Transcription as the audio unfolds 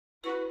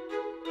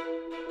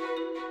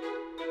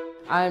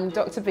I'm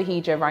Dr.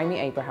 Bahija Raimi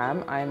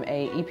Abraham. I'm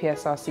a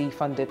EPSRC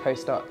funded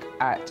postdoc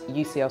at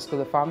UCL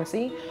School of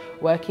Pharmacy,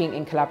 working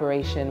in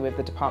collaboration with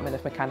the Department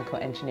of Mechanical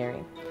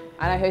Engineering.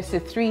 And I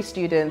hosted 3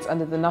 students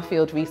under the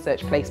Nuffield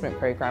Research Placement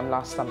Programme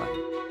last summer.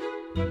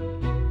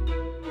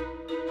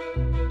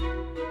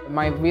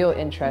 My real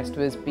interest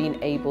was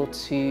being able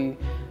to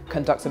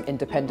conduct some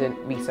independent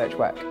research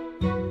work.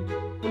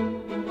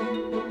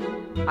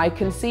 I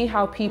can see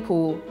how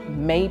people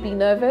may be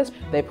nervous.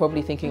 They're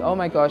probably thinking, oh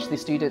my gosh, the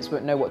students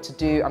won't know what to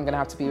do. I'm going to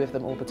have to be with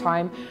them all the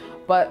time.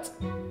 But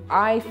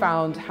I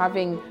found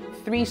having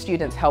 3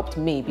 students helped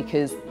me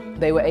because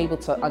they were able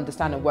to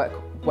understand and work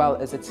well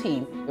as a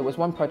team. It was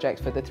one project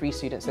for the 3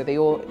 students, so they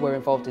all were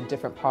involved in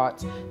different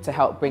parts to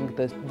help bring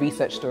the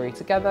research story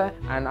together.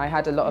 And I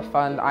had a lot of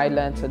fun. I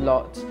learned a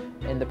lot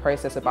in the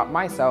process about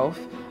myself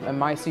and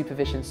my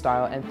supervision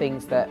style and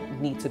things that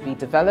need to be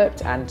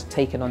developed and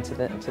taken on to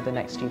the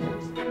next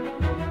students.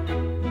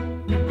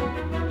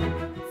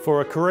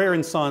 For a career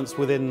in science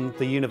within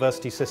the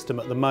university system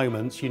at the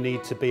moment, you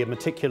need to be a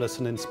meticulous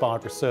and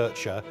inspired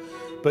researcher,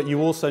 but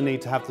you also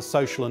need to have the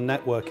social and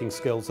networking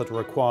skills that are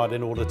required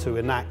in order to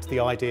enact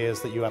the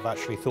ideas that you have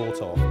actually thought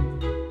of.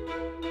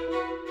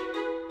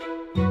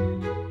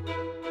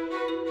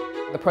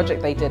 The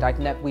project they did,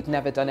 we'd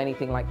never done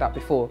anything like that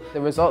before. The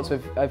results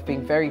have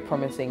been very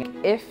promising.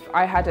 If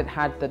I hadn't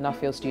had the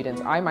Nuffield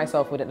students, I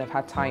myself wouldn't have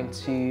had time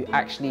to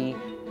actually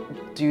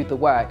do the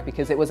work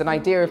because it was an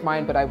idea of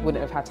mine, but I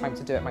wouldn't have had time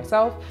to do it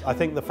myself. I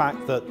think the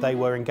fact that they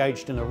were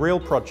engaged in a real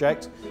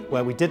project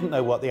where we didn't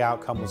know what the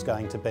outcome was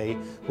going to be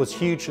was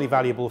hugely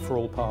valuable for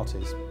all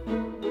parties.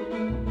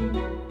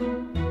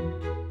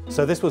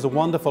 So this was a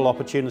wonderful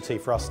opportunity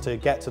for us to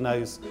get to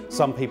know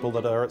some people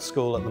that are at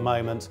school at the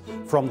moment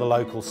from the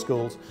local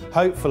schools.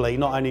 Hopefully,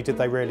 not only did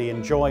they really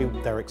enjoy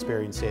their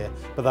experience here,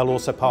 but they'll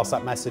also pass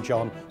that message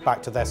on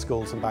back to their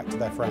schools and back to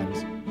their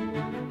friends.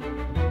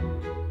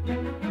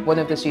 One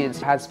of the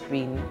students has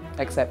been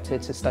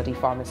accepted to study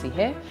pharmacy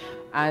here,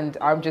 and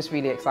I'm just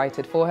really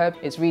excited for her.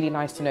 It's really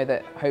nice to know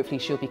that hopefully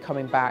she'll be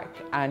coming back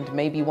and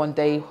maybe one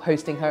day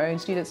hosting her own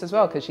students as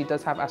well, because she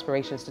does have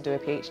aspirations to do a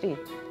PhD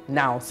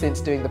now since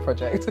doing the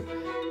project.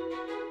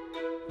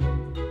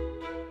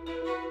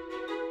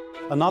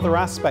 Another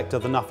aspect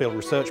of the Nuffield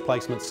Research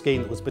Placement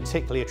Scheme that was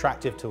particularly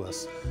attractive to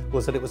us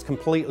was that it was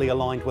completely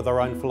aligned with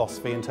our own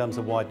philosophy in terms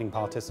of widening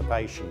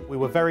participation. We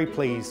were very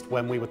pleased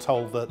when we were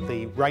told that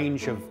the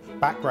range of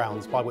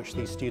backgrounds by which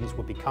these students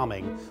would be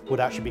coming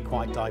would actually be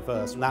quite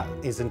diverse, and that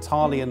is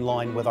entirely in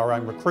line with our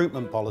own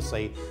recruitment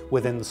policy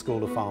within the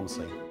School of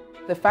Pharmacy.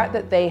 The fact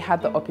that they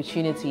had the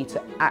opportunity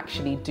to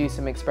actually do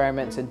some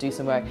experiments and do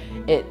some work,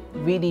 it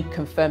really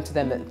confirmed to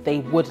them that they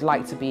would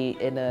like to be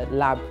in a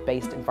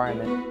lab-based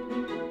environment.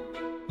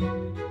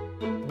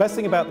 The best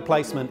thing about the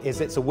placement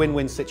is it's a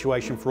win-win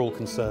situation for all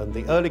concerned.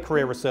 The early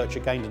career researcher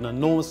gained an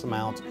enormous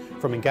amount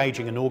from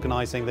engaging and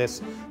organising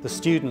this. The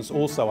students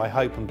also, I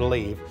hope and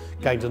believe,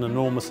 gained an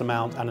enormous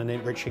amount and an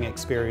enriching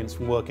experience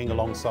from working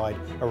alongside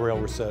a real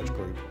research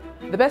group.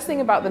 The best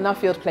thing about the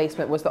Nuffield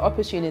placement was the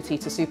opportunity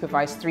to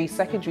supervise 3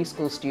 secondary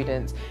school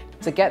students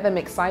to get them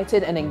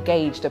excited and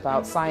engaged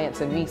about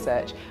science and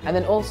research, and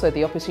then also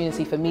the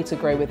opportunity for me to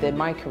grow within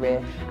my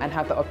career and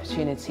have the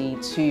opportunity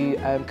to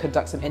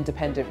conduct some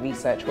independent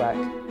research work.